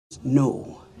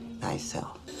Know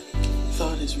thyself.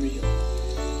 Thought is real.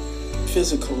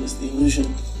 Physical is the illusion.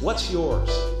 What's yours?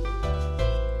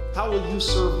 How will you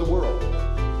serve the world?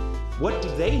 What do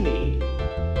they need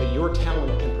that your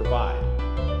talent can provide?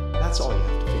 That's all you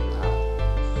have to figure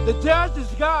out. The judge is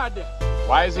God.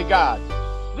 Why is he God?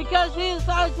 Because he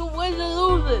decides to win and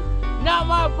loses, not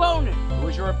my opponent. Who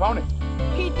is your opponent?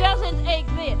 He doesn't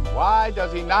exist. Why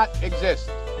does he not exist?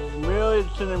 Merely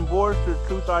to enforce the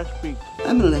truth I speak.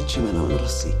 I'm gonna let you in on a little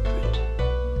secret.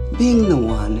 Being the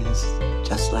one is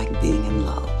just like being in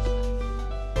love.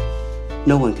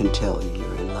 No one can tell you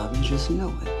you're in love, you just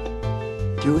know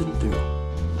it. Through and through.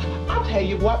 I'll tell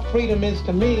you what freedom is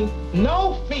to me.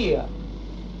 No fear.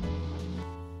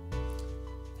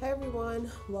 Hey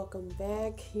everyone, welcome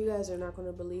back. You guys are not going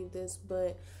to believe this,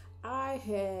 but I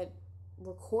had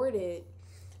recorded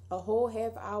a whole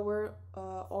half hour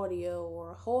audio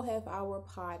or a whole half hour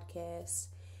podcast,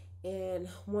 and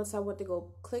once I went to go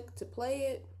click to play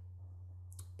it,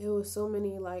 it was so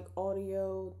many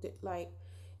audio,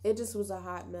 it just was a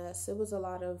hot mess. It was a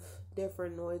lot of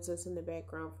different noises in the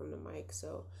background from the mic,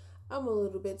 so I'm a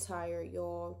little bit tired,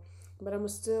 y'all. But I'm going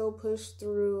to still push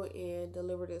through and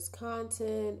deliver this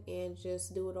content and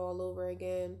just do it all over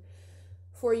again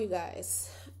for you guys.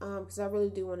 Because I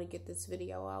really do want to get this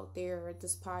video out there,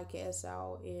 this podcast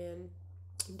out, and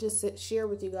just share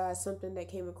with you guys something that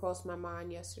came across my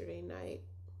mind yesterday night.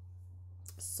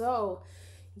 So,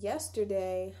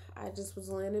 yesterday, I just was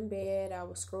laying in bed. I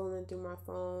was scrolling through my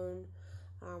phone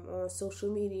on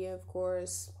social media, of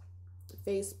course,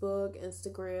 Facebook,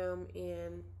 Instagram,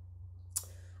 and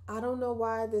I don't know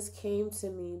why this came to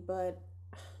me, but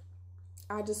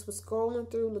I just was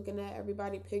scrolling through, looking at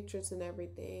everybody's pictures and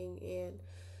everything, and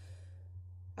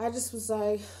I just was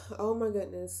like, oh my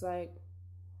goodness,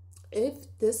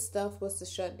 if this stuff was to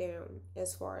shut down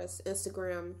as far as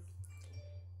Instagram,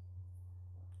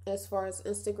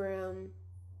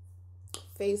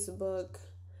 Facebook,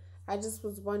 I just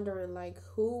was wondering,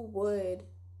 who would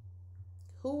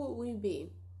we be?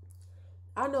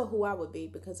 I know who I would be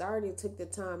because I already took the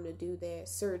time to do that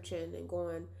searching and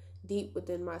going deep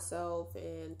within myself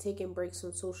and taking breaks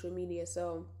from social media.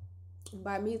 So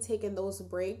by me taking those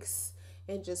breaks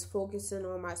and just focusing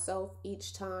on myself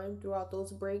each time throughout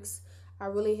those breaks, I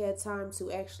really had time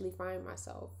to actually find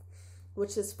myself,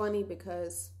 which is funny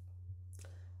because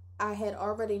I had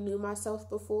already knew myself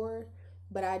before,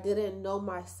 but I didn't know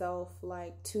myself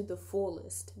to the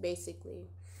fullest, basically.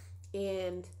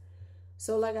 And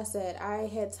so like I said, I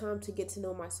had time to get to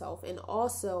know myself, and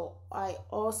I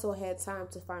also had time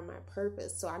to find my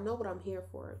purpose. So I know what I'm here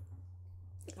for.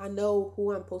 I know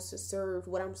who I'm supposed to serve,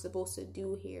 what I'm supposed to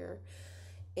do here.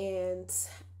 And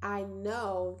I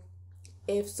know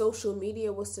if social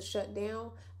media was to shut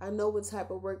down, I know what type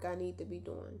of work I need to be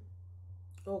doing.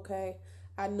 Okay?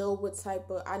 I know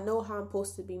how I'm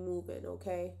supposed to be moving,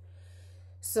 okay?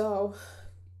 So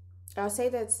I say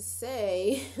that to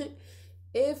say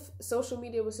if social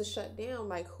media was to shut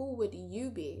down, who would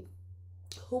you be?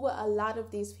 Who would a lot of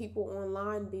these people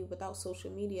online be without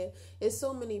social media? It's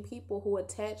so many people who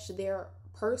attach their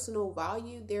personal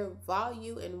value, their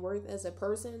value and worth as a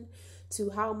person to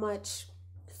how much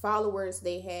followers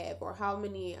they have or how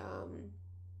many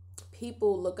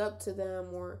people look up to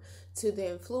them or to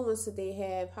the influence that they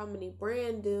have, how many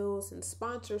brand deals and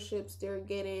sponsorships they're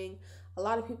getting. A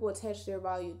lot of people attach their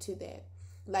value to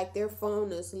that. Their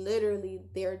phone is literally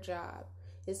their job.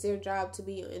 It's their job to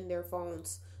be in their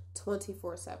phones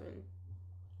 24/7.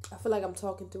 I feel like I'm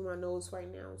talking through my nose right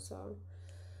now, so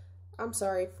I'm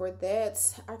sorry for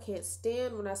that. I can't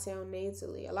stand when I sound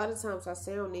nasally. A lot of times I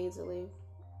sound nasally.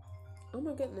 Oh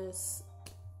my goodness.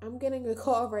 I'm getting a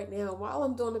call right now while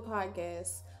I'm doing the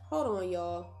podcast. Hold on,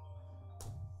 y'all.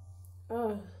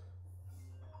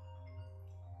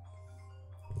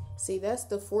 See, that's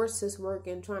the forces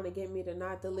working, trying to get me to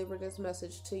not deliver this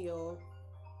message to y'all.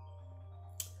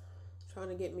 Trying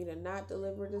to get me to not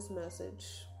deliver this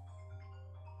message.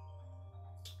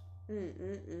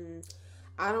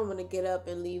 I don't want to get up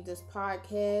and leave this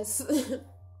podcast.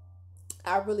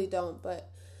 I really don't,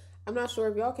 but I'm not sure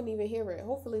if y'all can even hear it.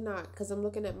 Hopefully not, because I'm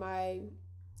looking at my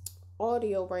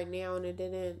audio right now and it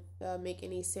didn't make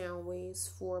any sound waves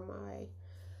for my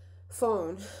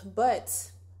phone.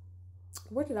 But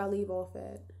where did I leave off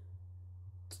at?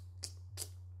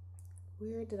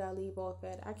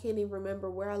 I can't even remember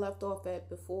where I left off at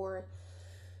before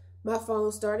my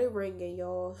phone started ringing,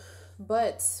 y'all.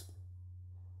 But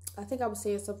I think I was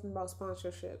saying something about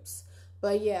sponsorships.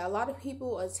 But yeah, a lot of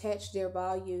people attach their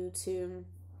value to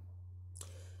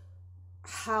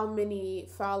how many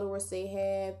followers they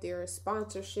have, their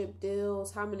sponsorship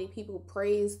deals, how many people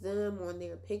praise them on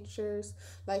their pictures.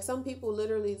 Like, some people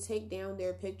literally take down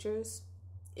their pictures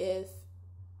if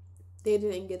they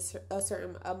didn't get a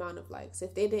certain amount of likes.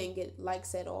 If they didn't get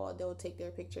likes at all, they'll take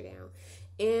their picture down.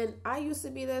 And I used to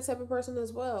be that type of person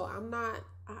as well. I'm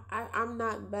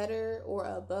not better or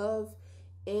above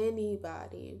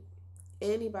anybody,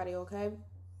 okay?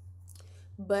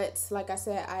 But like I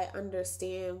said, I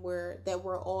understand that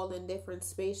we're all in different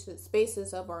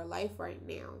spaces of our life right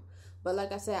now. But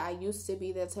like I said, I used to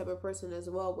be that type of person as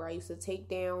well, where I used to take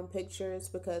down pictures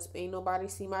because ain't nobody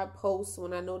see my posts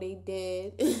when I know they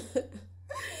did.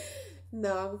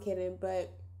 No, I'm kidding,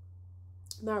 but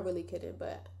not really kidding.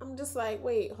 But I'm just like,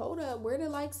 wait, hold up, where the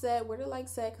likes at?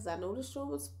 Because I know the show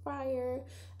was fire.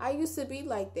 I used to be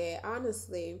like that,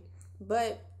 honestly,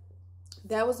 but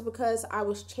that was because I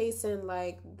was chasing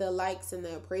like the likes and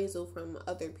the appraisal from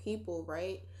other people,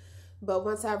 right? But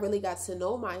once I really got to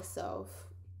know myself,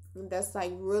 that's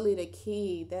like really the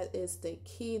key. That is the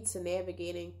key to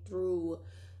navigating through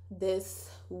this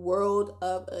world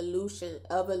of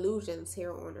illusions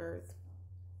here on earth.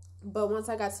 But once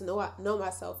I got to know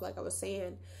myself, like I was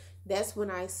saying, that's when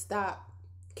I stopped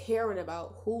caring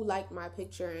about who liked my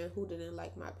picture and who didn't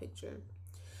like my picture.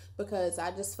 Because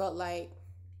I just felt like,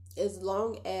 as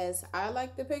long as I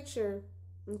like the picture,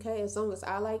 okay, as long as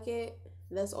I like it,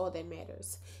 that's all that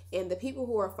matters. And the people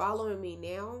who are following me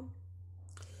now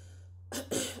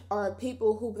are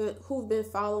people who've been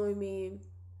following me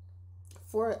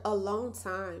for a long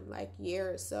time, like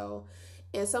years or so.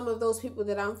 And some of those people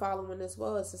that I'm following as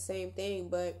well, it's the same thing.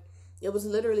 But it was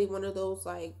literally one of those,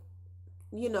 like,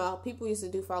 you know, people used to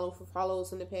do follow for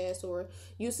follows in the past, or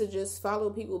used to just follow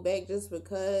people back just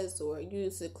because, or you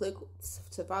used to click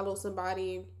to follow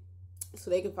somebody so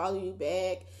they can follow you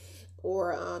back,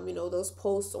 or you know, those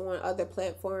posts on other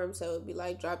platforms. So it would be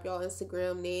like, drop y'all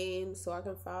Instagram names so I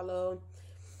can follow.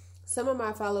 Some of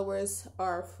my followers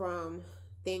are from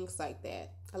things like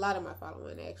that. A lot of my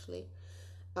following, actually.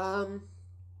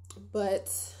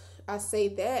 But I say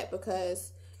that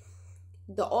because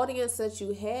the audience that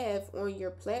you have on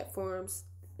your platforms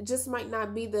just might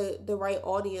not be the right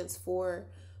audience for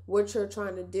what you're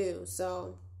trying to do.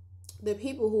 So the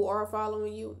people who are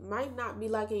following you might not be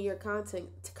liking your content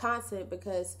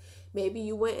because maybe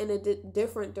you went in a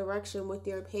different direction with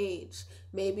your page.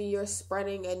 Maybe you're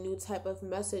spreading a new type of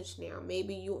message now.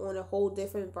 Maybe you on a whole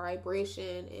different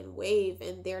vibration and wave,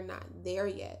 and they're not there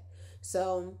yet.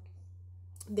 So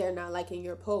they're not liking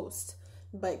your post.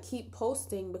 But keep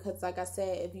posting, because like I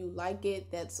said, if you like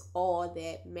it, that's all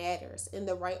that matters. And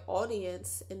the right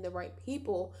audience and the right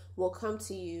people will come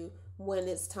to you when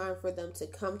it's time for them to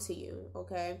come to you,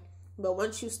 okay? But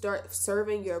once you start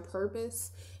serving your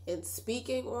purpose and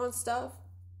speaking on stuff,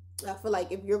 I feel like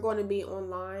if you're going to be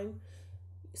online,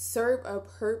 serve a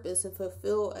purpose and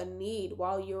fulfill a need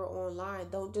while you're online.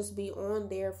 Don't just be on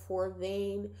there for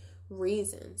vain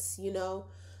reasons, you know?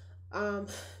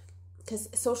 Because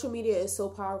social media is so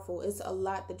powerful. It's a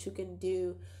lot that you can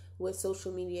do with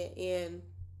social media, and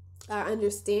I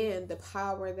understand the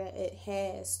power that it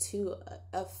has to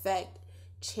affect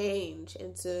change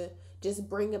and to just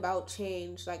bring about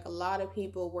change. Like, a lot of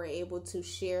people were able to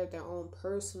share their own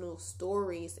personal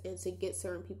stories and to get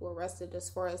certain people arrested as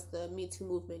far as the Me Too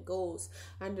movement goes.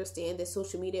 I understand that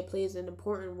social media plays an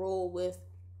important role with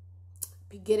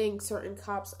getting certain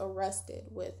cops arrested,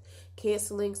 with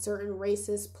canceling certain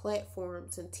racist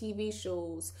platforms and TV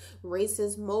shows,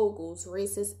 racist moguls,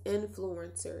 racist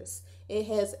influencers. It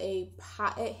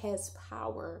has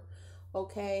power,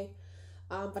 okay?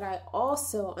 But I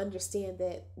also understand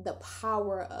that the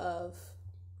power of,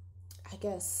 I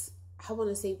guess, I want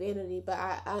to say vanity, but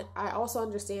I also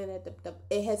understand that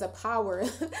it has a power.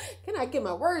 Can I get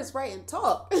my words right and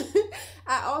talk?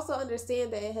 I also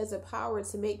understand that it has a power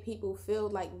to make people feel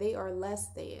like they are less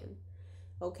than,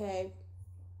 okay?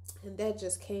 And that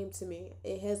just came to me.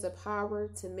 It has a power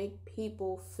to make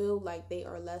people feel like they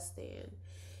are less than,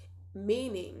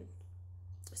 meaning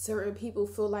certain people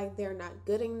feel like they're not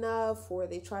good enough, or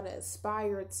they try to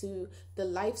aspire to the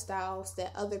lifestyles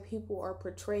that other people are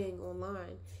portraying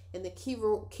online. And the key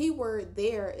word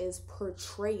there is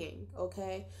portraying,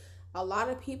 okay? A lot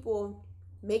of people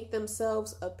make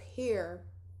themselves appear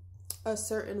a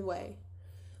certain way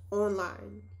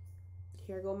online.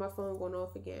 Here go my phone going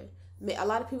off again. A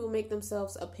lot of people make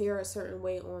themselves appear a certain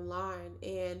way online,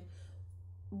 and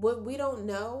what we don't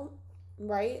know,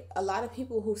 right? A lot of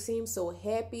people who seem so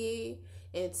happy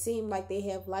and seem like they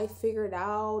have life figured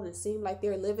out and seem like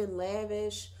they're living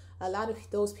lavish, a lot of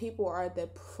those people are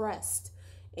depressed.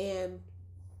 And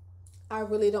I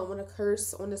really don't want to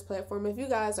curse on this platform. If you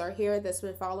guys are here that's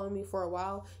been following me for a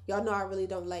while, y'all know I really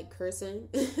don't like cursing.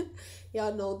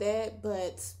 Y'all know that.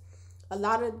 But a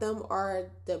lot of them are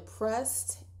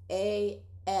depressed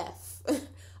AF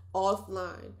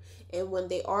offline. And when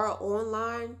they are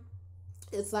online,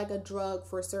 it's like a drug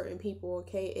for certain people,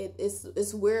 okay?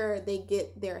 It's where they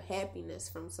get their happiness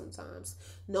from sometimes.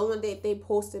 Knowing that they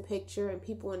post a picture and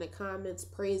people in the comments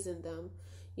praising them.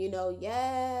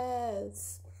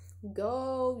 Yes,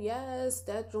 go, yes,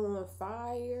 that's on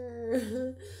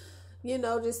fire.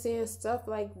 Just saying stuff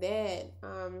like that.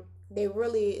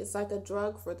 It's like a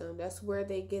drug for them. That's where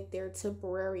they get their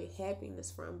temporary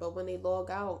happiness from. But when they log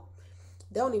out,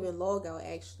 they don't even log out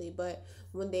actually, but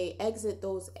when they exit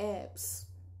those apps,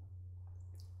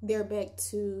 they're back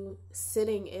to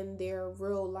sitting in their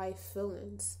real life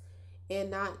feelings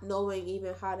and not knowing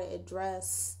even how to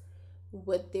address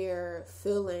what they're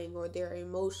feeling or their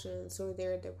emotions or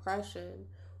their depression,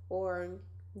 or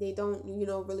they don't,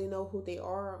 really know who they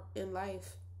are in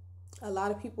life. A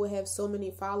lot of people have so many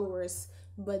followers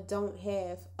but don't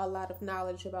have a lot of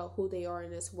knowledge about who they are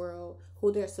in this world,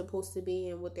 who they're supposed to be,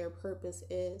 and what their purpose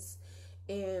is.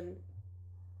 And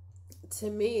to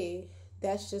me,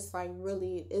 that's just like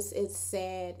really, it's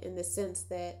sad in the sense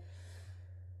that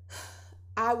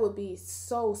I would be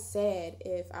so sad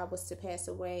if I was to pass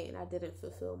away and I didn't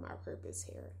fulfill my purpose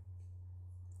here.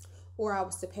 Or I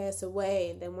was to pass away,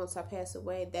 and then once I pass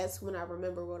away, that's when I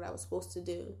remember what I was supposed to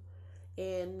do.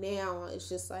 And now it's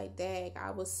just like, dang,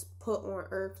 I was put on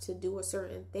earth to do a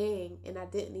certain thing and I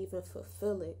didn't even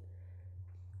fulfill it.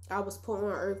 I was put on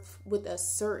earth with a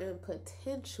certain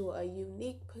potential, a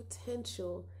unique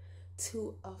potential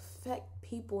to affect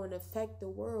people and affect the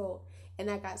world. And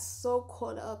I got so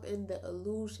caught up in the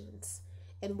illusions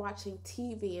and watching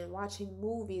TV and watching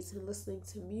movies and listening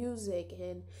to music,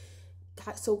 and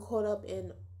got so caught up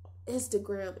in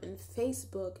Instagram and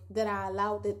Facebook that I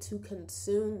allowed it to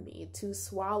consume me, to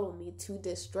swallow me, to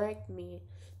distract me,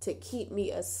 to keep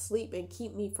me asleep and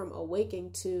keep me from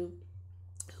awaking to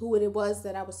who it was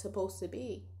that I was supposed to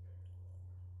be,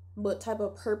 what type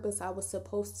of purpose I was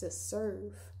supposed to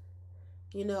serve,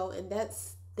 and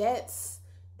that's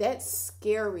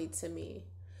scary to me,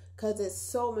 because there's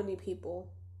so many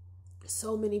people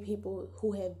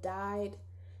who have died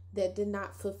that did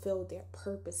not fulfill their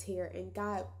purpose here. And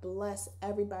God bless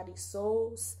everybody's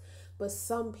souls. But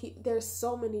there's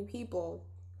so many people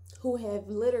who have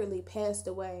literally passed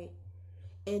away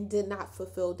and did not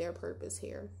fulfill their purpose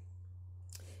here.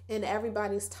 And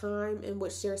everybody's time in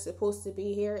which they're supposed to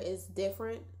be here is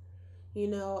different.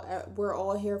 We're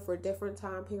all here for different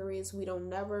time periods. We don't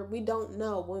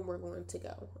know when we're going to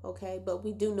go, okay? But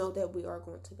we do know that we are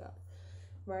going to go,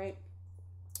 right?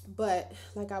 But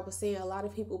like I was saying, a lot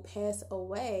of people pass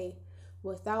away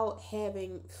without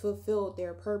having fulfilled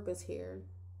their purpose here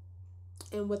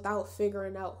and without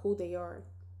figuring out who they are.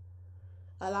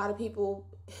 A lot of people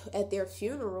at their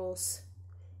funerals,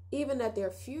 they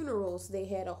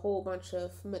had a whole bunch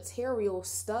of material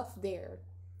stuff there.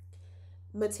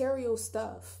 Material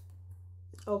stuff,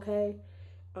 okay?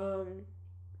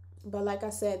 But like I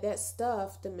said, that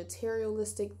stuff, the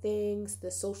materialistic things,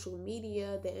 the social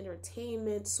media, the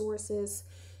entertainment sources,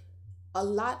 a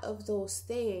lot of those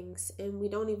things, and we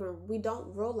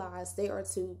don't realize they are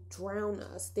to drown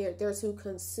us. They're to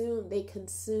consume, they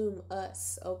consume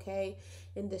us, okay?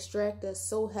 And distract us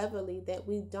so heavily that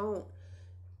we don't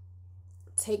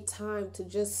take time to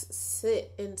just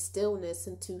sit in stillness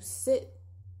and to sit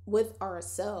with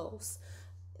ourselves.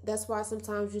 That's why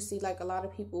sometimes you see like a lot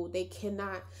of people, they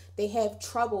have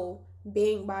trouble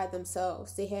being by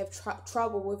themselves. They have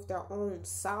trouble with their own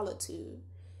solitude.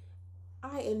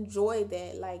 I enjoy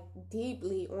that like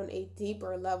deeply, on a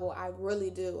deeper level. I really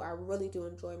do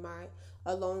enjoy my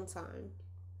alone time.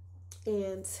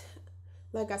 And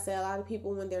like I said, a lot of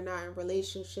people, when they're not in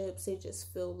relationships, they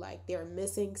just feel like they're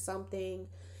missing something.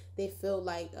 They feel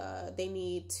like they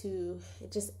need to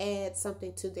just add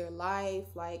something to their life,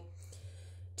 like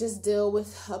just deal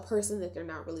with a person that they're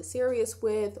not really serious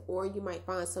with. Or you might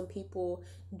find some people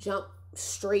jump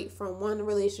straight from one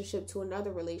relationship to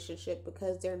another relationship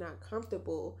because they're not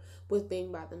comfortable with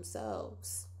being by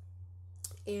themselves.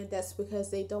 And that's because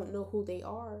they don't know who they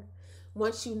are.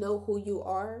 Once you know who you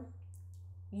are,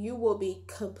 you will be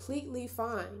completely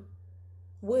fine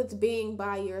with being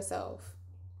by yourself.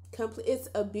 It's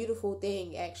a beautiful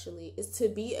thing, actually. It's to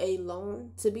be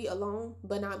alone,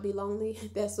 but not be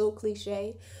lonely. That's so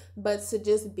cliche. But to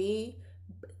just be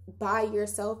by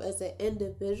yourself as an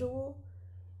individual,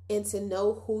 and to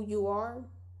know who you are,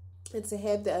 and to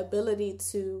have the ability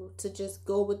to just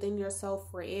go within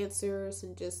yourself for answers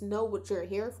and just know what you're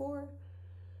here for.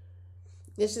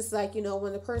 it's just like, you know,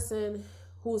 when the person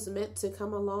who's meant to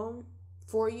come along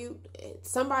for you,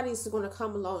 somebody's going to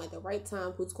come along at the right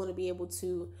time who's going to be able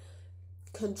to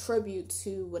contribute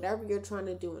to whatever you're trying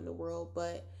to do in the world.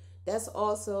 But that's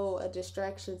also a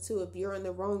distraction too. If you're in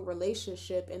the wrong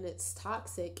relationship and it's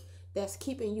toxic, that's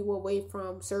keeping you away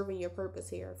from serving your purpose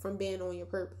here, from being on your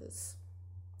purpose.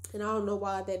 And I don't know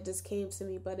why that just came to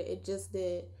me, but it just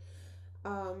did.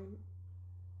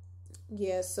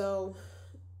 Yeah, so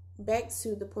back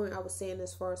to the point I was saying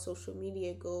as far as social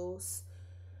media goes,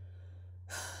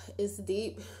 it's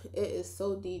deep. It is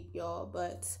so deep, y'all,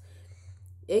 but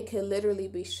it can literally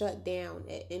be shut down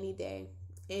at any day,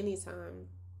 anytime,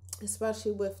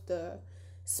 especially with the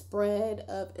spread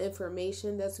of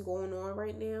information that's going on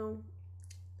right now.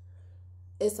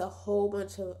 It's a whole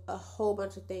bunch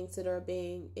of things that are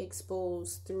being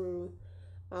exposed through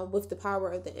with the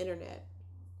power of the internet.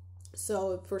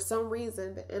 So if for some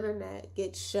reason the internet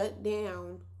gets shut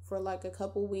down for like a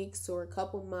couple weeks or a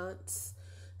couple months,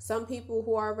 some people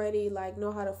who already like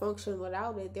know how to function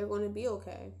without it, they're going to be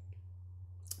okay,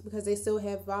 because they still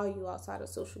have value outside of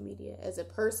social media. As a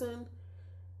person,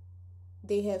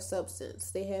 they have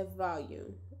substance, they have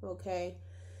value, okay?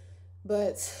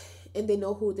 And they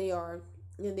know who they are,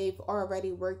 and they've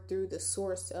already worked through the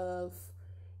source of,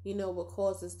 you know, what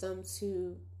causes them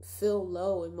to feel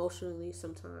low emotionally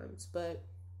sometimes. But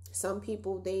some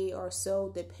people, they are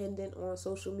so dependent on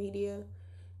social media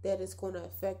that it's going to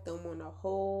affect them on a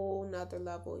whole nother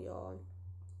level, y'all.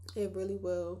 It really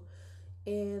will.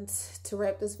 And to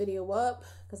wrap this video up,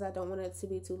 because I don't want it to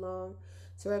be too long,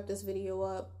 to wrap this video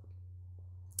up,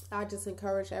 I just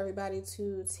encourage everybody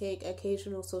to take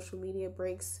occasional social media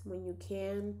breaks when you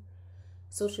can.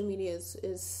 Social media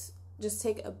is just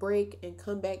take a break and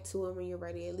come back to it when you're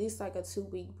ready. At least like a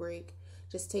 2-week break.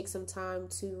 Just take some time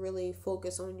to really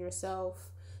focus on yourself.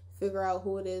 Figure out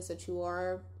who it is that you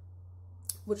are,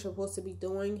 what you're supposed to be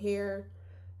doing here.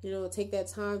 You know, take that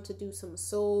time to do some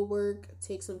soul work.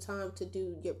 Take some time to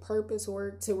do your purpose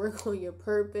work, to work on your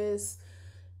purpose.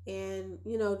 And,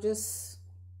 you know, just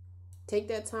take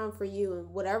that time for you, and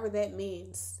whatever that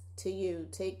means to you.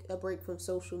 Take a break from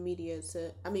social media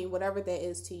whatever that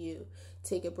is to you.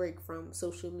 Take a break from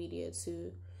social media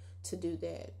to do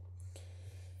that.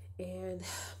 And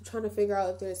I'm trying to figure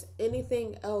out if there's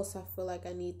anything else I feel like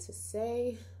I need to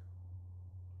say.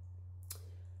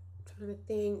 I'm trying to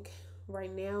think.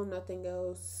 Right now, nothing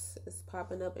else is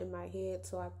popping up in my head,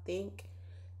 so I think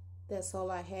that's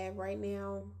all I have right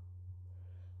now.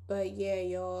 But yeah,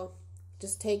 y'all,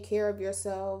 just take care of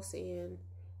yourselves and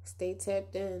stay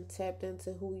tapped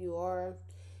into who you are.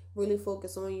 Really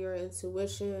focus on your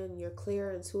intuition, your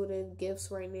clear intuitive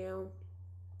gifts right now.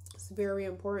 It's very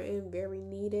important, very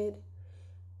needed.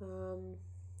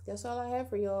 That's all I have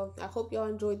for y'all. I hope y'all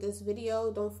enjoyed this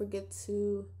video. Don't forget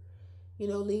to, you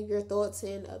know, leave your thoughts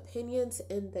and opinions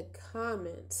in the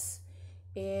comments.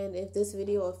 And if this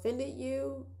video offended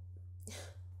you,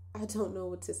 I don't know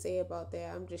what to say about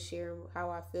that. I'm just sharing how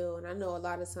I feel. And I know a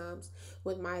lot of times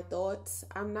with my thoughts,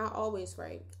 I'm not always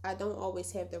right. I don't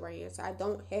always have the right answer. I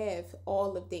don't have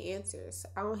all of the answers.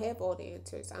 I don't have all the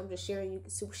answers. I'm just sharing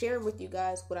with you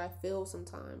guys what I feel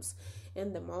sometimes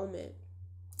in the moment.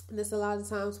 And there's a lot of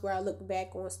times where I look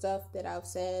back on stuff that I've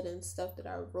said and stuff that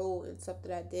I wrote and stuff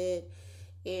that I did,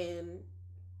 and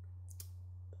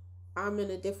I'm in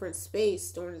a different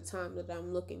space during the time that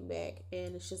I'm looking back,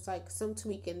 and it's just like some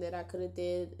tweaking that I could have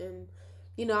did, and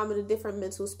you know, I'm in a different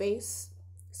mental space,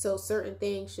 so certain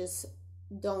things just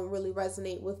don't really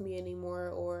resonate with me anymore,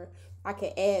 or I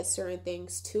can add certain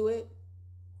things to it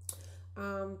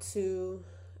to,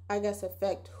 I guess,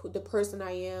 affect the person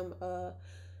I am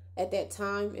at that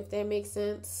time, if that makes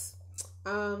sense.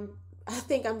 I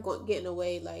think I'm getting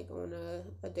away like on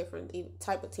a different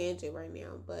type of tangent right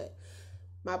now, but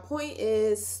my point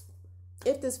is,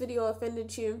 if this video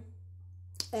offended you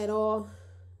at all,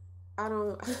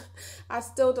 I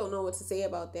still don't know what to say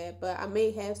about that, but I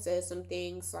may have said some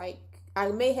things, like I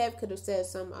could have said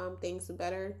some things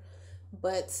better,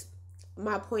 but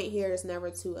my point here is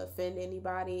never to offend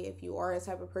anybody. If you are a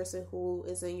type of person who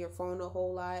is in your phone a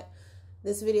whole lot,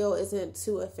 this video isn't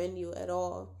to offend you at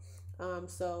all.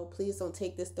 So please don't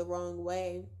take this the wrong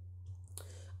way.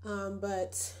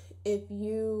 But if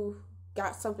you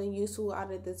got something useful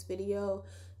out of this video,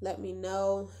 let me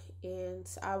know, and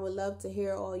I would love to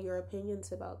hear all your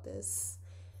opinions about this.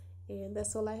 And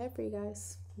that's all I have for you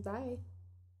guys. Bye.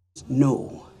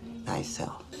 Know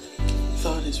thyself.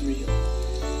 Thought is real.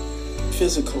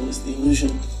 Physical is the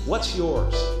illusion. What's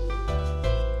yours?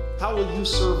 How will you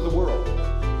serve the world?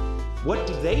 What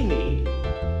do they need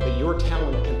that your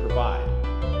talent can provide?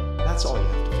 That's all you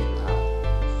have to figure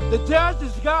out. The judge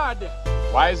is God.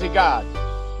 Why is he God?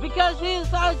 Because he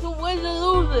decided to win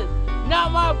or lose it,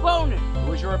 not my opponent.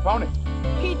 Who is your opponent?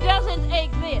 He doesn't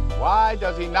exist. Why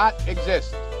does he not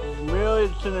exist?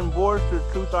 Merely to enforce the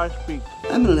truth I speak.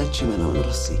 I'm gonna let you in on a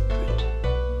little secret.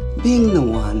 Being the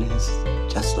one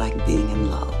is just like being in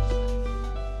love.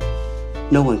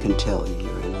 No one can tell you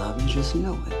you're in love, you just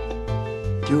know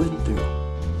it. Through and through.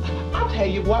 I'll tell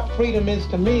you what freedom is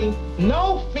to me.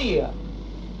 No fear.